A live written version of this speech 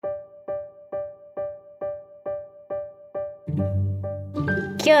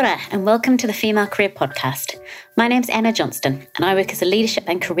Kia ora and welcome to the Female Career Podcast. My name's Anna Johnston and I work as a leadership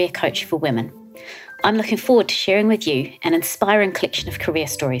and career coach for women. I'm looking forward to sharing with you an inspiring collection of career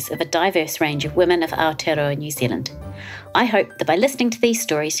stories of a diverse range of women of Aotearoa New Zealand. I hope that by listening to these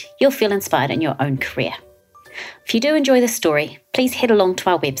stories, you'll feel inspired in your own career. If you do enjoy this story, please head along to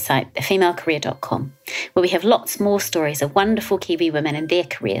our website, thefemalecareer.com, where we have lots more stories of wonderful Kiwi women and their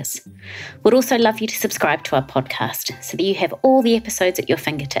careers. We'd also love you to subscribe to our podcast so that you have all the episodes at your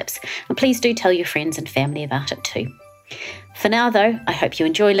fingertips, and please do tell your friends and family about it too. For now though, I hope you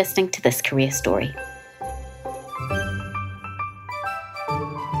enjoy listening to this career story.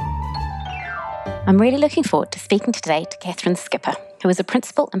 I'm really looking forward to speaking today to Katherine Skipper, who is a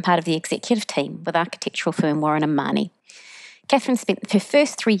principal and part of the executive team with architectural firm Warren and Mahoney. Katherine spent her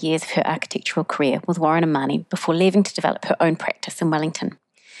first 3 years of her architectural career with Warren and Mahoney before leaving to develop her own practice in Wellington.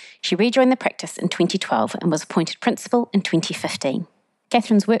 She rejoined the practice in 2012 and was appointed principal in 2015.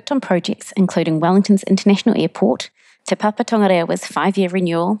 Katherine's worked on projects including Wellington's International Airport, Te Papa Tongarewa's 5-year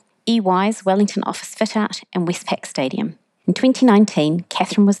renewal, EY's Wellington office fit-out and Westpac Stadium. In 2019,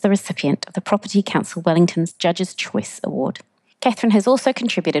 Katherine was the recipient of the Property Council Wellington's Judge's Choice Award. Katherine has also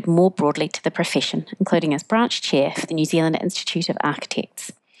contributed more broadly to the profession, including as branch chair for the New Zealand Institute of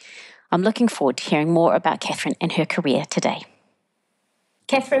Architects. I'm looking forward to hearing more about Katherine and her career today.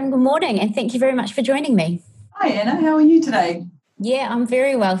 Katherine, good morning, and thank you very much for joining me. Hi Anna, how are you today? Yeah, I'm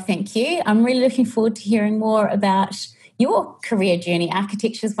very well, thank you. I'm really looking forward to hearing more about your career journey.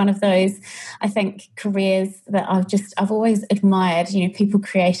 Architecture is one of those, I think, careers that I've always admired, people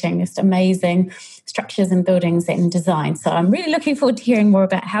creating just amazing structures and buildings and design. So I'm really looking forward to hearing more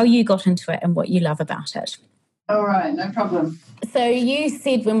about how you got into it and what you love about it. All right, no problem. So you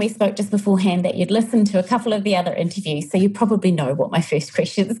said when we spoke just beforehand that you'd listened to a couple of the other interviews, so you probably know what my first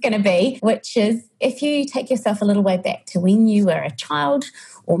question is going to be, which is if you take yourself a little way back to when you were a child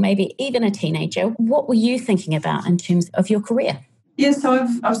or maybe even a teenager, what were you thinking about in terms of your career? Yeah, so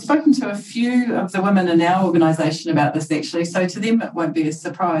I've spoken to a few of the women in our organisation about this actually, so to them it won't be a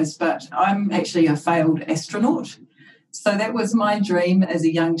surprise, but I'm actually a failed astronaut. So that was my dream as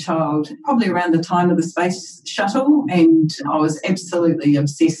a young child, probably around the time of the space shuttle, and I was absolutely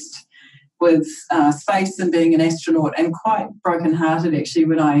obsessed with space and being an astronaut, and quite brokenhearted actually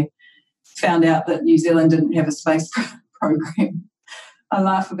when I found out that New Zealand didn't have a space program. I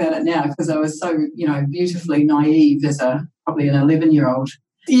laugh about it now because I was so, beautifully naive as probably an 11-year-old.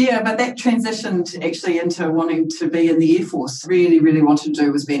 Yeah, but that transitioned actually into wanting to be in the Air Force. Really, really wanted to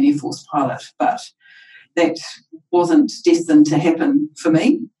do was be an Air Force pilot, but that wasn't destined to happen for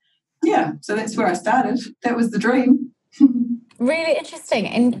me. Yeah, so that's where I started. That was the dream. Really interesting.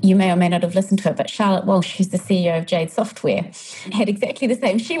 And you may or may not have listened to it, but Charlotte Walsh, who's the CEO of Jade Software, had exactly the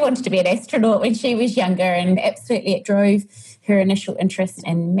same. She wanted to be an astronaut when she was younger, and absolutely it drove her initial interest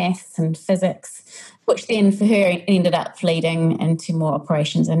in maths and physics, which then for her ended up leading into more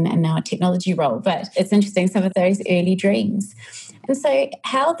operations and now a technology role. But it's interesting, some of those early dreams. And so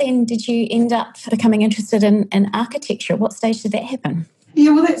how then did you end up becoming interested in architecture? What stage did that happen?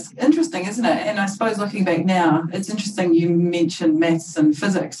 Yeah, well, that's interesting, isn't it? And I suppose looking back now, it's interesting you mentioned maths and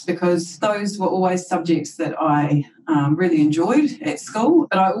physics because those were always subjects that I really enjoyed at school,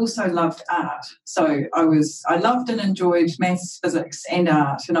 but I also loved art. So I loved and enjoyed maths, physics and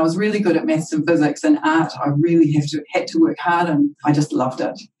art, and I was really good at maths and physics, and art I really had to work hard and I just loved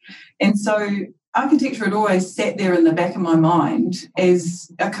it. And so architecture had always sat there in the back of my mind as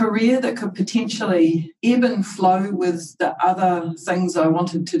a career that could potentially ebb and flow with the other things I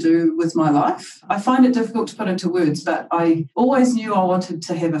wanted to do with my life. I find it difficult to put into words, but I always knew I wanted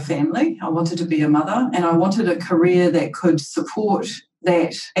to have a family, I wanted to be a mother, and I wanted a career that could support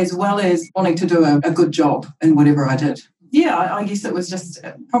that as well as wanting to do a good job in whatever I did. Yeah, I guess it was just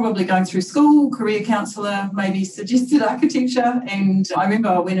probably going through school, career counsellor maybe suggested architecture, and I remember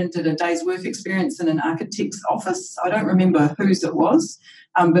I went and did a day's work experience in an architect's office. I don't remember whose it was,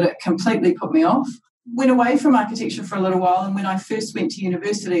 but it completely put me off. Went away from architecture for a little while, and when I first went to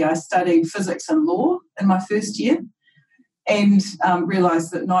university, I studied physics and law in my first year and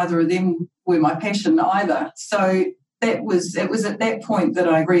realised that neither of them were my passion either. So it was at that point that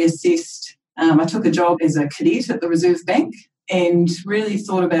I reassessed. I took a job as a cadet at the Reserve Bank and really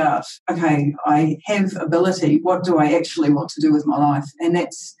thought about, okay, I have ability, what do I actually want to do with my life? And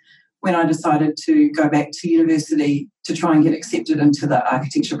that's when I decided to go back to university to try and get accepted into the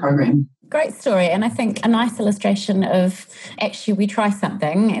architecture program. Great story. And I think a nice illustration of actually we try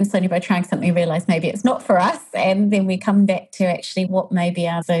something and slowly by trying something we realise maybe it's not for us, and then we come back to actually what maybe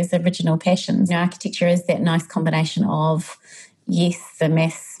are those original passions. Architecture is that nice combination of Yes, the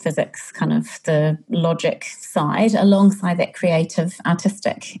maths, physics, kind of the logic side alongside that creative,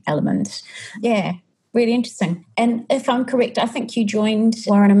 artistic element. Yeah, really interesting. And if I'm correct, I think you joined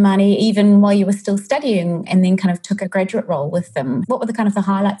Warren and Mahoney even while you were still studying and then kind of took a graduate role with them. What were the kind of the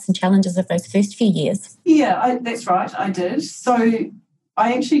highlights and challenges of those first few years? Yeah, that's right, I did. So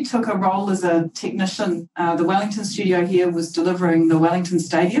I actually took a role as a technician. The Wellington studio here was delivering the Wellington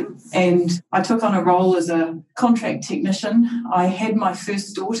Stadium, and I took on a role as a contract technician. I had my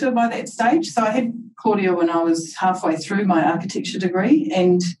first daughter by that stage, so I had Claudia when I was halfway through my architecture degree,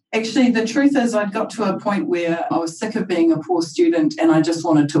 and actually the truth is I'd got to a point where I was sick of being a poor student and I just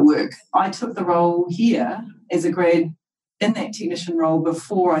wanted to work. I took the role here as a grad in that technician role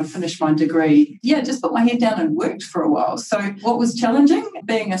before I finished my degree. Yeah, just put my head down and worked for a while. So what was challenging?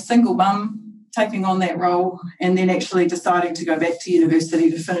 Being a single mum, taking on that role, and then actually deciding to go back to university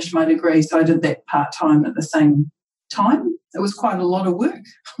to finish my degree. So I did that part-time at the same time. It was quite a lot of work.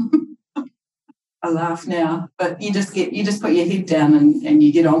 I laugh now, but you just put your head down and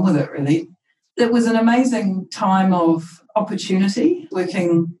you get on with it, really. It was an amazing time of opportunity,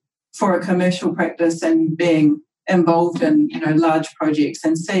 working for a commercial practice and being involved in large projects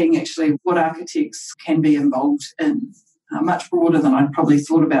and seeing actually what architects can be involved in, much broader than I'd probably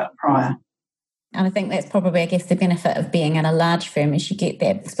thought about prior. And I think that's probably, I guess, the benefit of being in a large firm is you get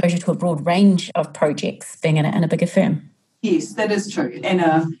that exposure to a broad range of projects being in a bigger firm. Yes, that is true, and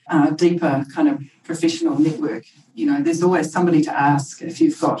a deeper kind of professional network. There's always somebody to ask if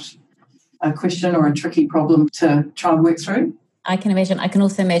you've got a question or a tricky problem to try and work through. I can imagine. I can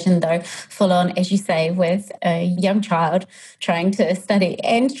also imagine, though, full on, as you say, with a young child trying to study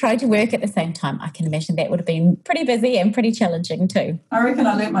and trying to work at the same time. I can imagine that would have been pretty busy and pretty challenging too. I reckon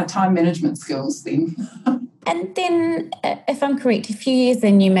I learnt my time management skills then. And then, if I'm correct, a few years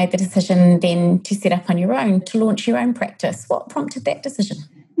in, you made the decision then to set up on your own, to launch your own practice. What prompted that decision?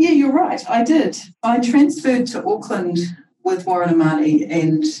 Yeah, you're right. I did. I transferred to Auckland with Warren and Mahoney,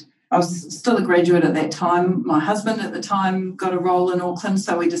 and I was still a graduate at that time. My husband at the time got a role in Auckland,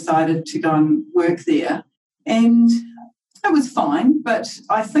 so we decided to go and work there. And it was fine, but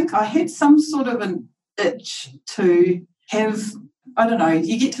I think I had some sort of an itch to have, I don't know,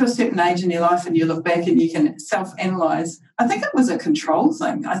 you get to a certain age in your life and you look back and you can self-analyse. I think it was a control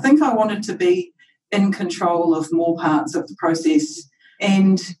thing. I think I wanted to be in control of more parts of the process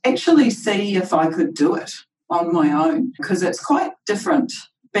and actually see if I could do it on my own, because it's quite different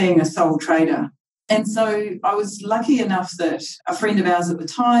being a sole trader. And so I was lucky enough that a friend of ours at the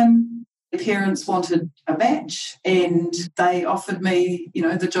time, their parents wanted a batch and they offered me,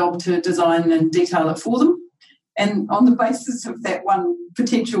 the job to design and detail it for them. And on the basis of that one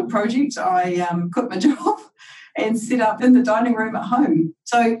potential project, I quit my job and set up in the dining room at home.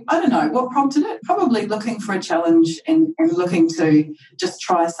 So I don't know what prompted it. Probably looking for a challenge and looking to just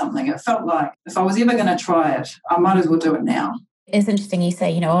try something. It felt like if I was ever going to try it, I might as well do it now. It's interesting you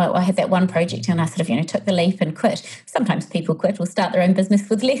say, I had that one project and I sort of, took the leap and quit. Sometimes people quit or start their own business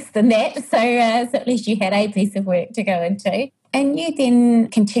with less than that. So at least you had a piece of work to go into. And you then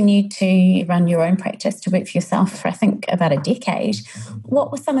continued to run your own practice, to work for yourself for, I think, about a decade.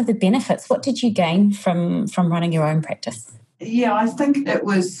 What were some of the benefits? What did you gain from running your own practice? Yeah, I think it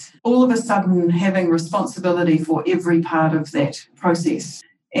was all of a sudden having responsibility for every part of that process.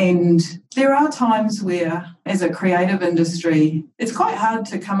 And there are times where, as a creative industry, it's quite hard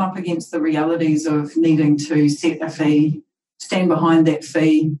to come up against the realities of needing to set a fee, stand behind that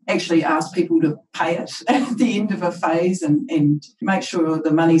fee, actually ask people to pay it at the end of a phase and make sure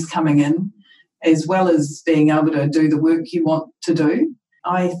the money's coming in, as well as being able to do the work you want to do.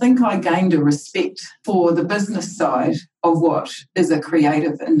 I think I gained a respect for the business side of what is a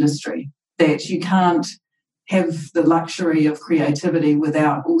creative industry, that you can't have the luxury of creativity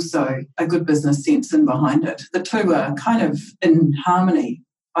without also a good business sense in behind it. The two are kind of in harmony,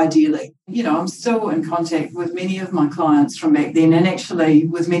 ideally. I'm still in contact with many of my clients from back then, and actually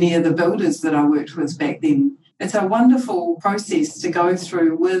with many of the builders that I worked with back then. It's a wonderful process to go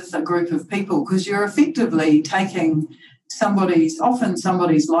through with a group of people, because you're effectively taking often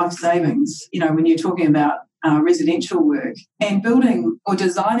somebody's life savings, when you're talking about residential work, and building or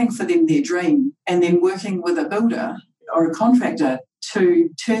designing for them their dream, and then working with a builder or a contractor to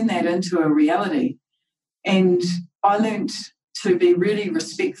turn that into a reality. And I learnt to be really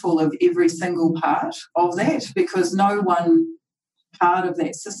respectful of every single part of that, because no one part of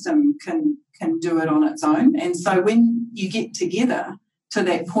that system can do it on its own. And so when you get together to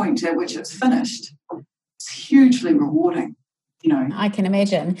that point at which it's finished, it's hugely rewarding. I can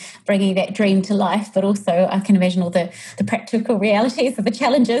imagine bringing that dream to life, but also I can imagine all the practical realities of the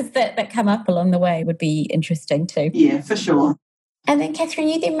challenges that come up along the way would be interesting too. Yeah, for sure. And then, Katherine,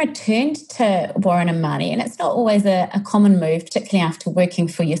 you then returned to Warren and Mahoney, and it's not always a common move, particularly after working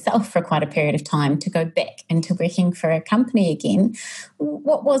for yourself for quite a period of time, to go back into working for a company again.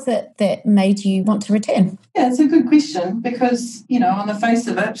 What was it that made you want to return? Yeah, it's a good question because, on the face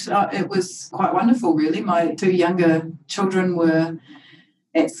of it, it was quite wonderful, really. My two younger children were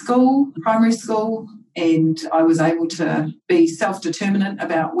at school, primary school, and I was able to be self-determinant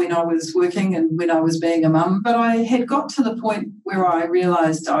about when I was working and when I was being a mum. But I had got to the point where I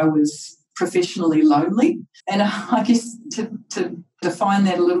realised I was professionally lonely. And I guess to define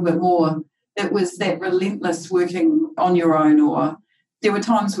that a little bit more, it was that relentless working on your own, or there were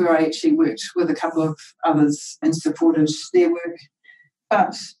times where I actually worked with a couple of others and supported their work.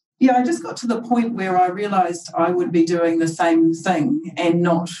 But yeah, I just got to the point where I realised I would be doing the same thing and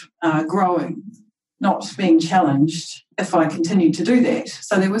not growing, not being challenged if I continued to do that.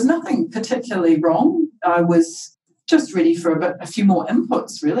 So there was nothing particularly wrong. I was just ready for a few more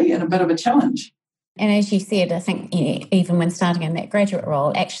inputs, really, and a bit of a challenge. And as you said, I think even when starting in that graduate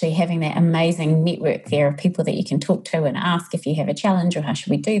role, actually having that amazing network there of people that you can talk to and ask if you have a challenge or how should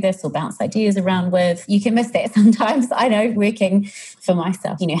we do this or bounce ideas around with, you can miss that sometimes. I know, working for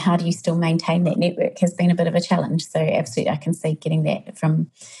myself, how do you still maintain that network has been a bit of a challenge. So absolutely, I can see getting that from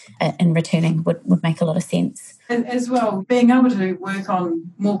and returning would make a lot of sense. As well, being able to work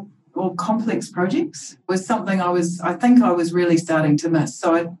on more complex projects was something I think I was really starting to miss.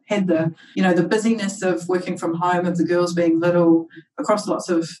 So I had the busyness of working from home, of the girls being little, across lots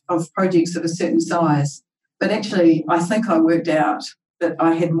of projects of a certain size. But actually, I think I worked out that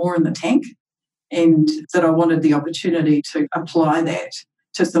I had more in the tank and that I wanted the opportunity to apply that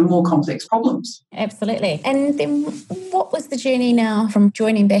to some more complex problems. Absolutely. And then what was the journey now from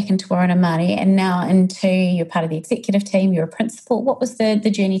joining back into Warren and Mahoney and now into you're part of the executive team, you're a principal? What was the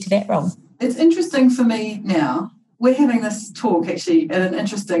journey to that role? It's interesting for me now. We're having this talk actually at an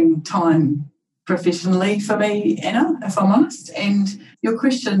interesting time professionally for me, Anna, if I'm honest. And your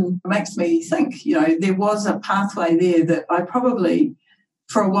question makes me think, there was a pathway there that I probably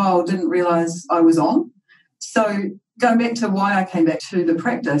for a while didn't realise I was on. So going back to why I came back to the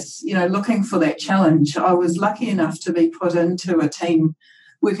practice, looking for that challenge, I was lucky enough to be put into a team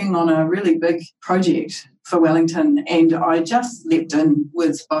working on a really big project for Wellington, and I just leapt in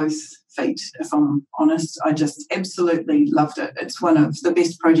with both feet, if I'm honest. I just absolutely loved it. It's one of the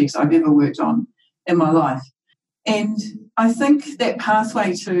best projects I've ever worked on in my life. And I think that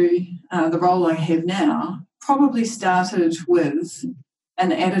pathway to the role I have now probably started with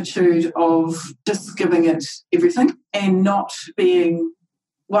an attitude of just giving it everything and not being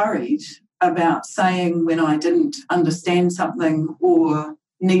worried about saying when I didn't understand something or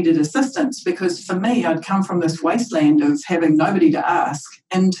needed assistance, because for me, I'd come from this wasteland of having nobody to ask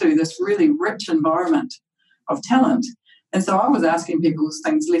into this really rich environment of talent. And so I was asking people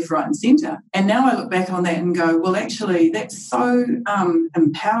things left, right and centre. And now I look back on that and go, well, actually, that's so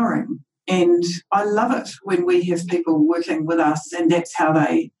empowering. And I love it when we have people working with us and that's how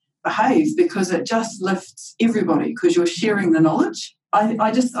they behave, because it just lifts everybody because you're sharing the knowledge.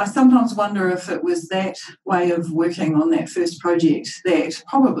 I sometimes wonder if it was that way of working on that first project that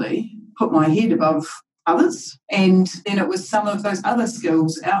probably put my head above others. And then it was some of those other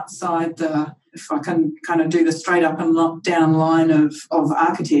skills outside if I can kind of do the straight up and down line of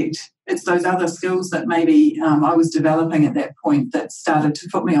architect, it's those other skills that maybe I was developing at that point that started to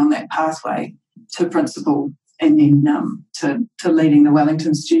put me on that pathway to principal and then to leading the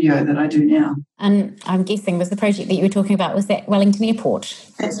Wellington studio that I do now. And I'm guessing was the project that you were talking about was at Wellington Airport?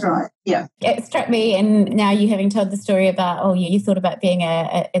 That's right, yeah. It struck me, and now you having told the story about, you thought about being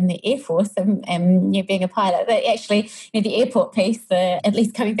in the Air Force and you being a pilot, that actually the airport piece, at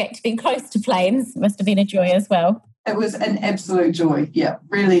least coming back to being close to planes, must have been a joy as well. It was an absolute joy, yeah.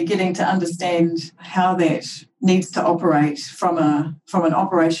 Really getting to understand how that needs to operate from an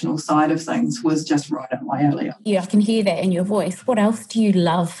operational side of things was just right up my alley. Yeah, I can hear that in your voice. What else do you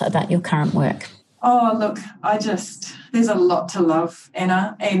love about your current work? Oh, look, there's a lot to love,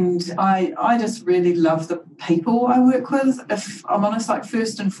 Anna, and I just really love the people I work with. If I'm honest,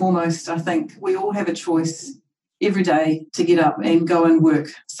 first and foremost, I think we all have a choice every day to get up and go and work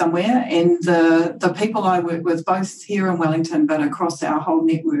somewhere. And the people I work with, both here in Wellington but across our whole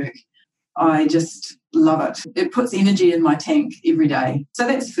network, I just love it. It puts energy in my tank every day. So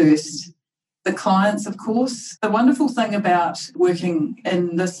that's first. The clients, of course. The wonderful thing about working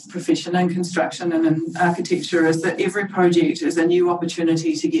in this profession, in construction and in architecture, is that every project is a new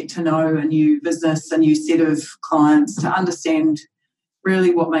opportunity to get to know a new business, a new set of clients, to understand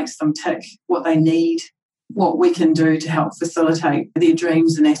really what makes them tick, what they need, what we can do to help facilitate their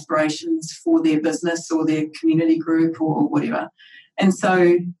dreams and aspirations for their business or their community group or whatever. And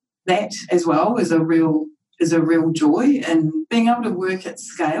so that as well is a real joy, and being able to work at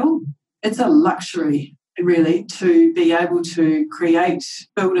scale. It's a luxury, really, to be able to create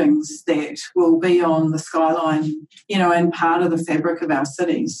buildings that will be on the skyline, and part of the fabric of our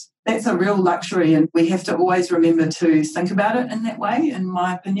cities. That's a real luxury, and we have to always remember to think about it in that way, in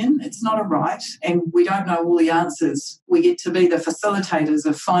my opinion. It's not a right, and we don't know all the answers. We get to be the facilitators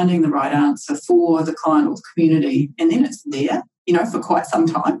of finding the right answer for the client or the community, and then it's there, for quite some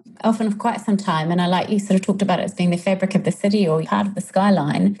time. Often for quite some time. And I like you sort of talked about it as being the fabric of the city or part of the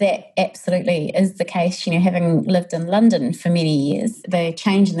skyline. That absolutely is the case. Having lived in London for many years, the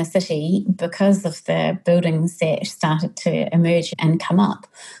change in the city because of the buildings that started to emerge and come up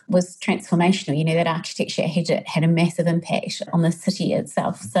was transformational. That architecture had a massive impact on the city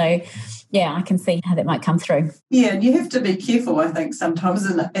itself. So, yeah, I can see how that might come through. Yeah, and you have to be careful, I think, sometimes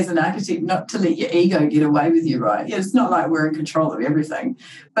as an architect, not to let your ego get away with you, right? It's not like we're in control of everything,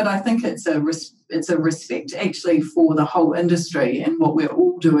 but I think it's a respect actually for the whole industry and what we're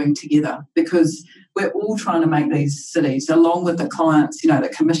all doing together, because we're all trying to make these cities, along with the clients,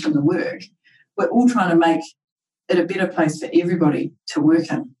 that commission the work, we're all trying to make it a better place for everybody to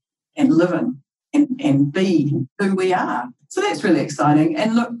work in and live in and be who we are. So that's really exciting.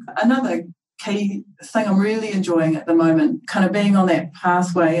 And look, another key thing I'm really enjoying at the moment, kind of being on that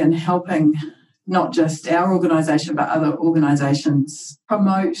pathway and helping not just our organisation but other organisations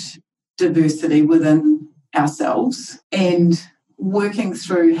promote diversity within ourselves, and working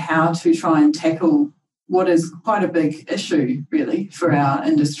through how to try and tackle what is quite a big issue really for our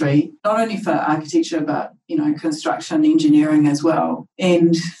industry, not only for architecture but construction, engineering as well,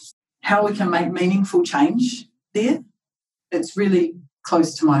 and how we can make meaningful change there. It's really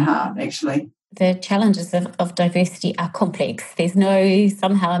close to my heart, actually. The challenges of diversity are complex. There's no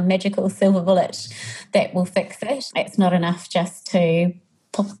somehow magical silver bullet that will fix it. It's not enough just to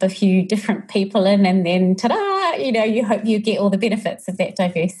pop a few different people in and then ta-da, you hope you get all the benefits of that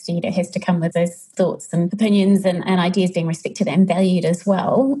diversity that has to come with those thoughts and opinions and ideas being respected and valued as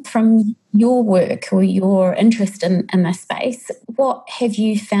well. From your work or your interest in this space, what have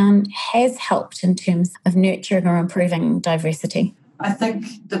you found has helped in terms of nurturing or improving diversity? I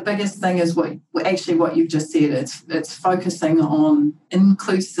think the biggest thing is what you've just said. It's focusing on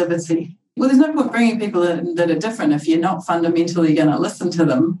inclusivity. Well, there's no point bringing people in that are different if you're not fundamentally going to listen to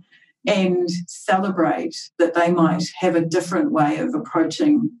them and celebrate that they might have a different way of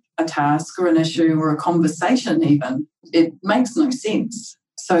approaching a task or an issue or a conversation even. It makes no sense.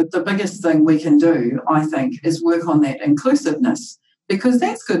 So the biggest thing we can do, I think, is work on that inclusiveness, because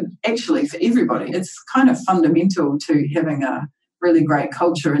that's good actually for everybody. It's kind of fundamental to having a really great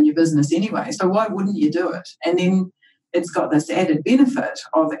culture in your business anyway. So why wouldn't you do it? And then it's got this added benefit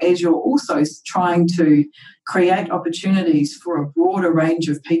of, as you're also trying to create opportunities for a broader range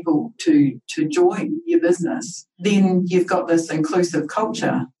of people to join your business, then you've got this inclusive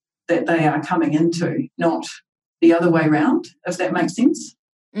culture that they are coming into, not the other way around, if that makes sense.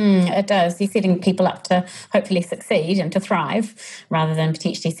 It does. You're setting people up to hopefully succeed and to thrive rather than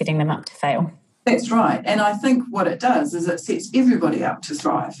potentially setting them up to fail. That's right. And I think what it does is it sets everybody up to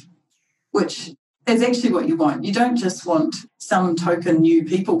thrive, which is actually what you want. You don't just want some token new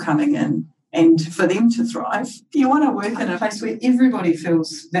people coming in and for them to thrive. You want to work in a place where everybody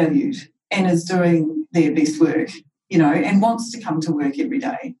feels valued and is doing their best work, and wants to come to work every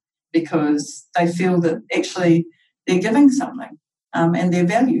day because they feel that actually they're giving something and they're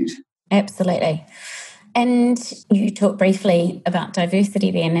valued. Absolutely. And you talked briefly about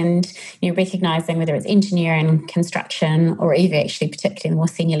diversity then, and recognising whether it's engineering, construction, or even actually particularly in the more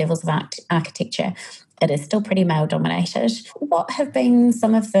senior levels of architecture, it is still pretty male-dominated. What have been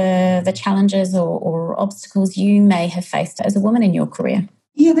some of the challenges or obstacles you may have faced as a woman in your career?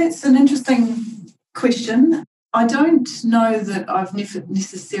 Yeah, that's an interesting question. I don't know that I've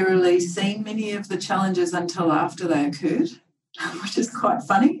necessarily seen many of the challenges until after they occurred, which is quite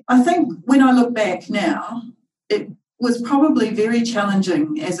funny. I think when I look back now, it was probably very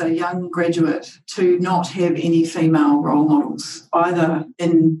challenging as a young graduate to not have any female role models, either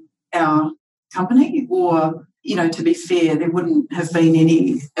in our company or, to be fair, there wouldn't have been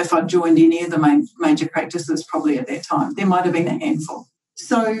any if I'd joined any of the major practices probably at that time. There might have been a handful.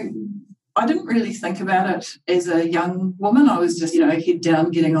 So I didn't really think about it as a young woman. I was just, head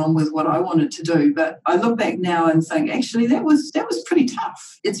down, getting on with what I wanted to do. But I look back now and think, actually, that was pretty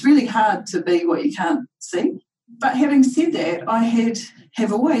tough. It's really hard to be what you can't see. But having said that, I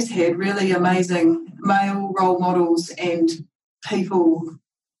have always had really amazing male role models and people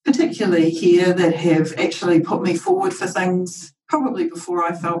particularly here, that have actually put me forward for things probably before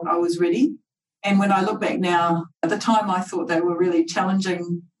I felt I was ready. And when I look back now, at the time I thought they were really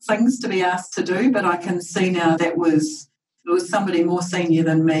challenging things to be asked to do, but I can see now it was somebody more senior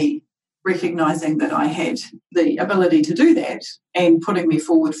than me recognising that I had the ability to do that and putting me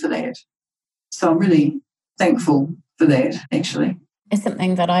forward for that. So I'm really thankful for that, actually. Is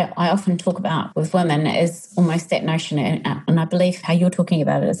something that I often talk about with women is almost that notion, and I believe how you're talking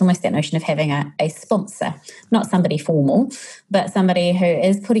about it is almost that notion of having a sponsor, not somebody formal, but somebody who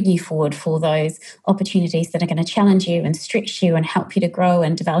is putting you forward for those opportunities that are going to challenge you and stretch you and help you to grow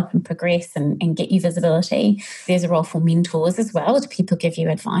and develop and progress and get you visibility. There's a role for mentors as well, to people give you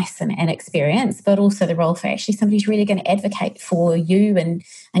advice and experience, but also the role for actually somebody who's really going to advocate for you and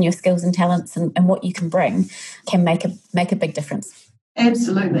your skills and talents and what you can bring can make a big difference.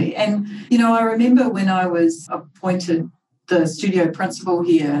 Absolutely. And, I remember when I was appointed the studio principal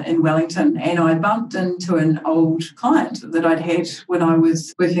here in Wellington, and I bumped into an old client that I'd had when I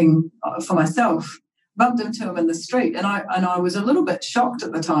was working for myself, bumped into him in the street. And I was a little bit shocked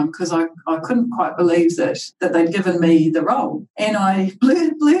at the time because I couldn't quite believe that they'd given me the role. And I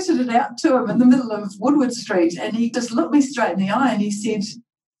blurted it out to him in the middle of Woodward Street, and he just looked me straight in the eye and he said,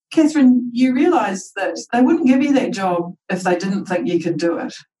 "Katherine, you realise that they wouldn't give you that job if they didn't think you could do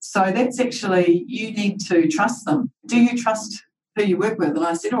it. So that's actually, you need to trust them. Do you trust who you work with?" And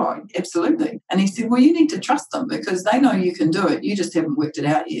I said, "Oh, absolutely." And he said, "Well, you need to trust them because they know you can do it. You just haven't worked it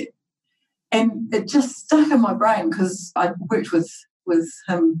out yet." And it just stuck in my brain because I'd worked with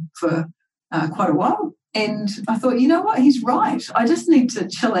him for quite a while. And I thought, you know what, he's right. I just need to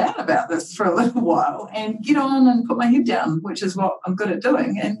chill out about this for a little while and get on and put my head down, which is what I'm good at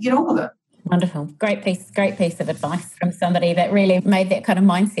doing, and get on with it. Wonderful. Great piece of advice from somebody that really made that kind of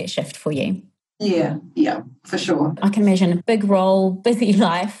mindset shift for you. Yeah, for sure. I can imagine a big role, busy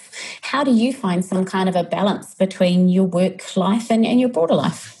life. How do you find some kind of a balance between your work life and your broader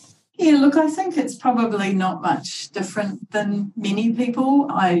life? Yeah, look, I think it's probably not much different than many people.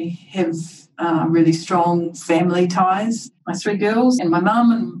 I have really strong family ties. My 3 girls and my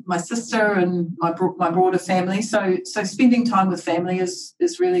mum and my sister and my broader family. So spending time with family is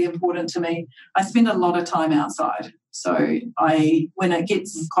really important to me. I spend a lot of time outside. So when it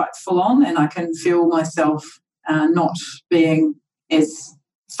gets quite full on and I can feel myself not being as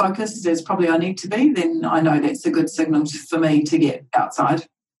focused as probably I need to be, then I know that's a good signal for me to get outside.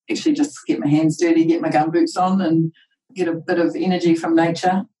 Actually just get my hands dirty, get my gumboots on and get a bit of energy from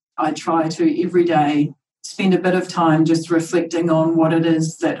nature. I try to every day spend a bit of time just reflecting on what it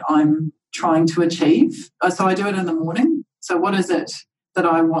is that I'm trying to achieve. So I do it in the morning. So what is it that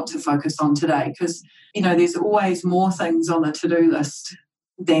I want to focus on today? Because, there's always more things on the to-do list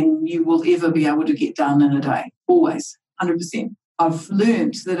than you will ever be able to get done in a day. Always, 100%. I've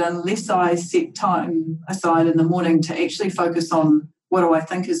learned that unless I set time aside in the morning to actually focus on what do I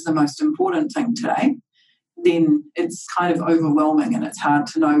think is the most important thing today, then it's kind of overwhelming and it's hard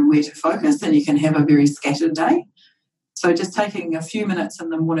to know where to focus and you can have a very scattered day. So just taking a few minutes in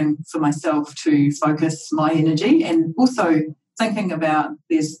the morning for myself to focus my energy, and also thinking about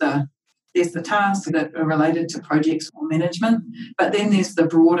there's the tasks that are related to projects or management, but then there's the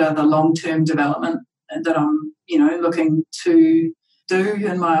long-term development that I'm, looking to do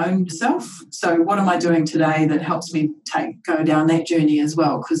in my own self. So what am I doing today that helps me go down that journey as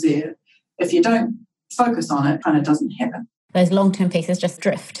well? Because if you don't focus on it, kind of doesn't happen. Those long-term pieces just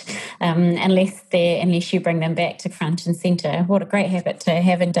drift unless you bring them back to front and centre. What a great habit to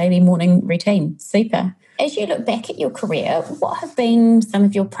have a daily morning routine. Super. As you look back at your career, what have been some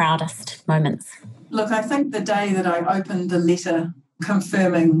of your proudest moments? Look, I think the day that I opened the letter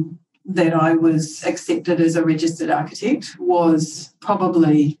confirming that I was accepted as a registered architect was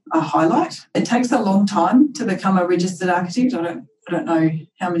probably a highlight. It takes a long time to become a registered architect. I don't know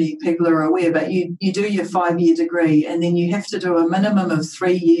how many people are aware, but you do your 5-year degree and then you have to do a minimum of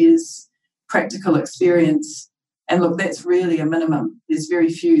 3 years practical experience. And look, that's really a minimum. There's very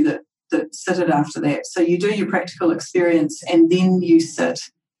few that sit it after that. So you do your practical experience and then you sit.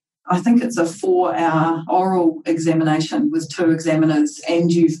 I think it's a 4-hour oral examination with 2 examiners,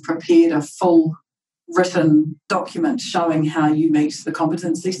 and you've prepared a full written document showing how you meet the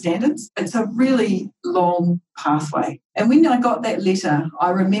competency standards. It's a really long pathway. And when I got that letter, I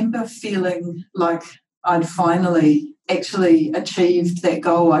remember feeling like I'd finally actually achieved that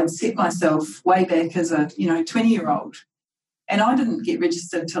goal I'd set myself way back as a 20-year-old. And I didn't get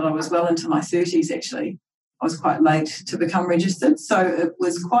registered till I was well into my 30s, actually. I was quite late to become registered, so it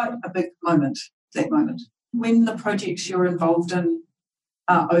was quite a big moment, that moment. When the projects you're involved in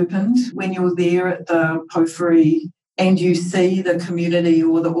are opened, when you're there at the Pōwhiri and you see the community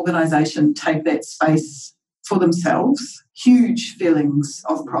or the organisation take that space for themselves, huge feelings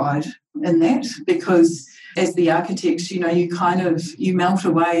of pride in that, because as the architects, you melt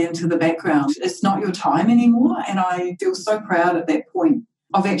away into the background. It's not your time anymore, and I feel so proud at that point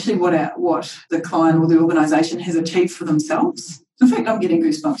of actually what the client or the organisation has achieved for themselves. In fact, I'm getting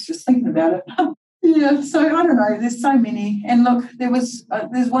goosebumps just thinking about it. Yeah, so I don't know, there's so many. And look, there's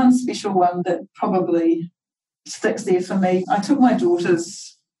one special one that probably sticks there for me. I took my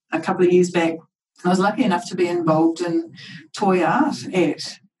daughters a couple of years back. I was lucky enough to be involved in toy art at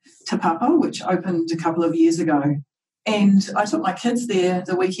Te Papa, which opened a couple of years ago. And I took my kids there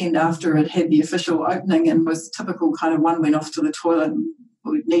the weekend after it had the official opening, and was typical kind of one went off to the toilet and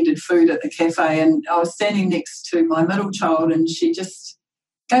we needed food at the cafe, and I was standing next to my middle child and she just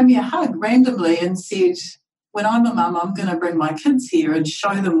gave me a hug randomly and said, when I'm a mum, I'm going to bring my kids here and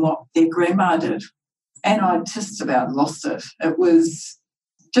show them what their grandma did. And I just about lost it. It was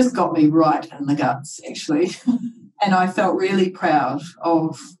just got me right in the guts, actually. And I felt really proud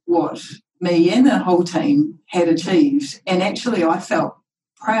of what me and the whole team had achieved. And actually I felt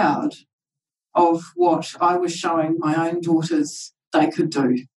proud of what I was showing my own daughters they could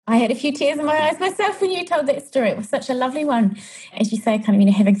do. I had a few tears in my eyes myself when you told that story. It was such a lovely one. As you say, kind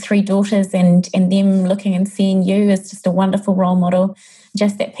of, having three daughters and them looking and seeing you as just a wonderful role model.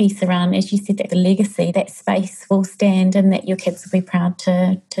 Just that piece around, as you said, that the legacy, that space will stand and that your kids will be proud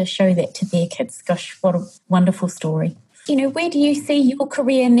to show that to their kids. Gosh, what a wonderful story. Where do you see your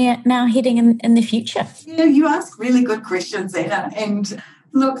career now heading in the future? You ask really good questions, Anna. And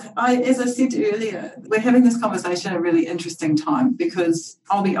look, as I said earlier, we're having this conversation at a really interesting time, because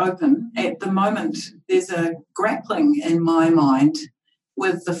I'll be open. At the moment, there's a grappling in my mind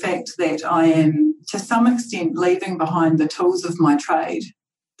with the fact that I am, to some extent, leaving behind the tools of my trade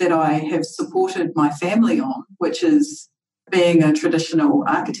that I have supported my family on, which is being a traditional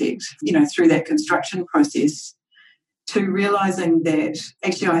architect, through that construction process, to realising that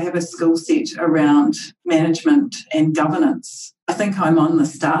actually I have a skill set around management and governance. I think I'm on the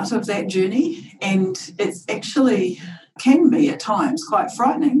start of that journey, and it's actually can be at times quite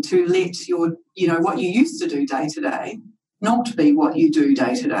frightening to let your, what you used to do day to day not be what you do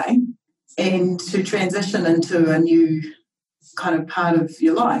day to day, and to transition into a new kind of part of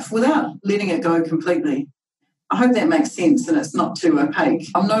your life without letting it go completely. I hope that makes sense and it's not too opaque.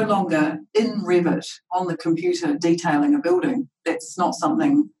 I'm no longer in Revit on the computer detailing a building. That's not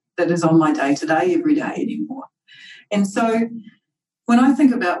something that is on my day-to-day every day anymore. And so when I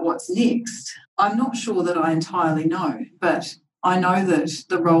think about what's next, I'm not sure that I entirely know, but I know that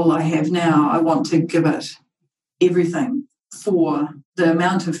the role I have now, I want to give it everything for the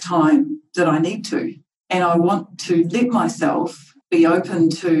amount of time that I need to. And I want to let myself be open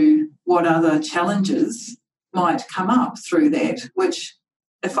to what other challenges might come up through that, which,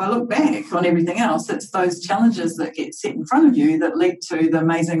 if I look back on everything else, it's those challenges that get set in front of you that lead to the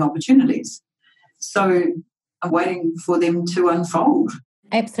amazing opportunities. So I'm waiting for them to unfold.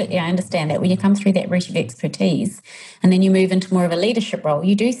 Absolutely, I understand that. When you come through that route of expertise and then you move into more of a leadership role,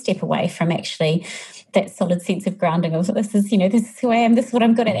 you do step away from actually that solid sense of grounding of this is who I am, this is what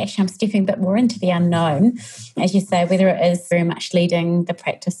I'm good at. Actually, I'm stepping a bit more into the unknown, as you say, whether it is very much leading the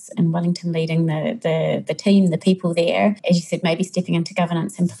practice in Wellington, leading the team, the people there, as you said, maybe stepping into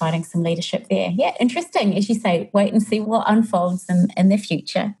governance and providing some leadership there. Yeah, interesting, as you say, wait and see what unfolds in the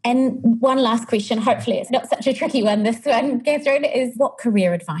future. And one last question, hopefully it's not such a tricky one, this one, Katherine, is what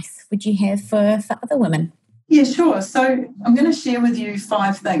career advice would you have for other women? Yeah, sure. So I'm going to share with you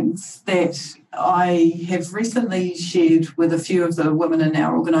 5 things that I have recently shared with a few of the women in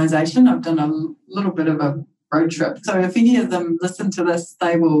our organisation. I've done a little bit of a road trip. So if any of them listen to this,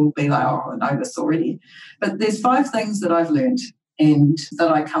 they will be like, oh, I know this already. But there's 5 things that I've learned and that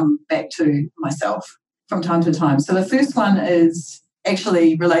I come back to myself from time to time. So the first one is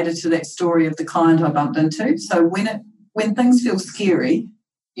actually related to that story of the client I bumped into. So when things feel scary,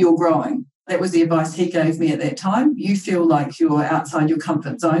 you're growing. That was the advice he gave me at that time. You feel like you're outside your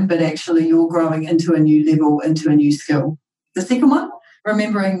comfort zone, but actually you're growing into a new level, into a new skill. The second one,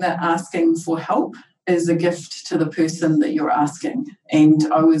 remembering that asking for help is a gift to the person that you're asking. And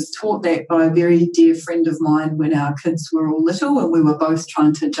I was taught that by a very dear friend of mine when our kids were all little and we were both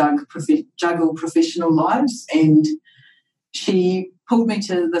trying to juggle professional lives. And she pulled me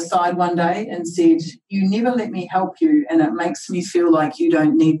to the side one day and said, you never let me help you, and it makes me feel like you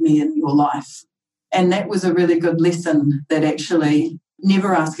don't need me in your life. And that was a really good lesson, that actually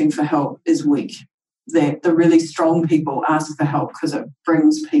never asking for help is weak, that the really strong people ask for help because it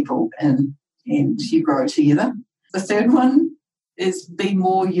brings people in and you grow together. The third one is be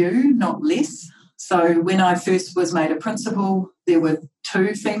more you, not less. So when I first was made a principal, there were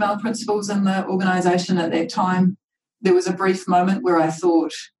 2 female principals in the organisation at that time. There was a brief moment where I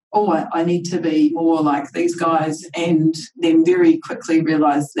thought, I need to be more like these guys, and then very quickly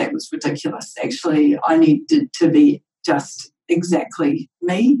realised that was ridiculous. Actually, I needed to be just exactly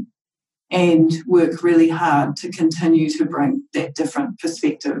me and work really hard to continue to bring that different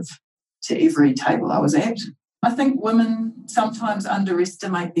perspective to every table I was at. I think women sometimes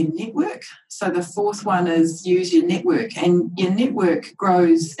underestimate their network. So the 4th one is use your network, and your network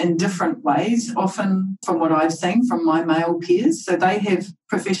grows in different ways, often from what I've seen from my male peers. So they have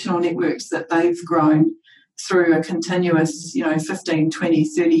professional networks that they've grown through a continuous, 15, 20,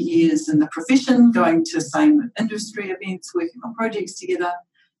 30 years in the profession, going to same industry events, working on projects together.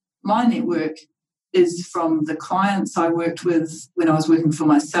 My network is from the clients I worked with when I was working for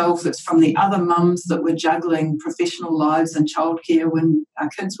myself. It's from the other mums that were juggling professional lives and childcare when our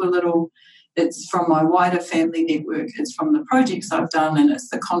kids were little. It's from my wider family network. It's from the projects I've done, and it's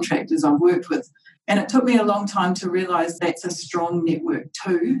the contractors I've worked with. And it took me a long time to realise that's a strong network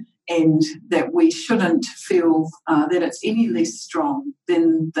too, and that we shouldn't feel that it's any less strong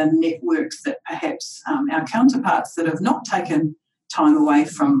than the networks that perhaps our counterparts that have not taken time away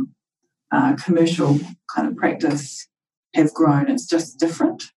from commercial kind of practice have grown. It's just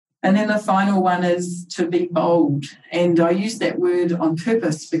different. And then the final one is to be bold. And I use that word on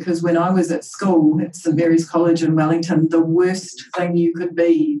purpose because when I was at school at St Mary's College in Wellington, the worst thing you could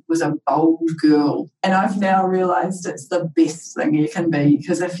be was a bold girl. And I've now realised it's the best thing you can be,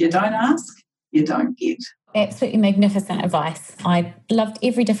 because if you don't ask, you don't get. Absolutely magnificent advice. I loved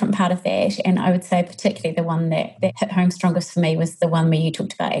every different part of that, and I would say particularly the one that hit home strongest for me was the one where you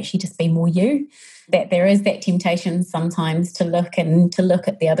talked about actually just be more you, that there is that temptation sometimes to look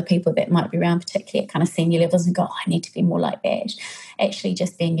at the other people that might be around, particularly at kind of senior levels, and go, I need to be more like that. Actually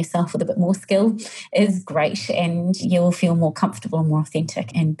just being yourself with a bit more skill is great, and you'll feel more comfortable and more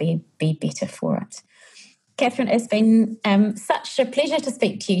authentic and be better for it. Katherine, it's been such a pleasure to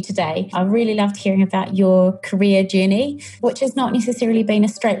speak to you today. I really loved hearing about your career journey, which has not necessarily been a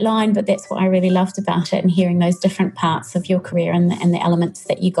straight line, but that's what I really loved about it, and hearing those different parts of your career and the elements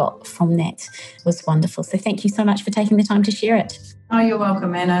that you got from that was wonderful. So thank you so much for taking the time to share it. Oh, you're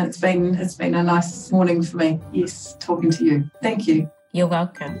welcome, Anna. It's been a nice morning for me. Yes, talking to you. Thank you. You're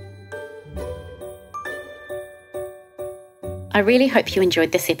welcome. I really hope you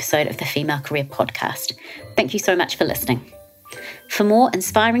enjoyed this episode of the Female Career Podcast. Thank you so much for listening. For more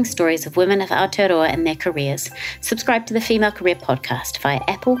inspiring stories of women of Aotearoa and their careers, subscribe to the Female Career Podcast via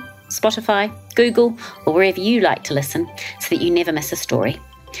Apple, Spotify, Google, or wherever you like to listen so that you never miss a story.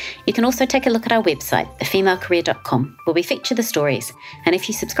 You can also take a look at our website, thefemalecareer.com, where we feature the stories. And if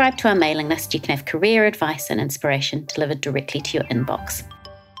you subscribe to our mailing list, you can have career advice and inspiration delivered directly to your inbox.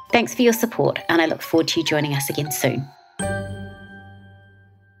 Thanks for your support, and I look forward to you joining us again soon.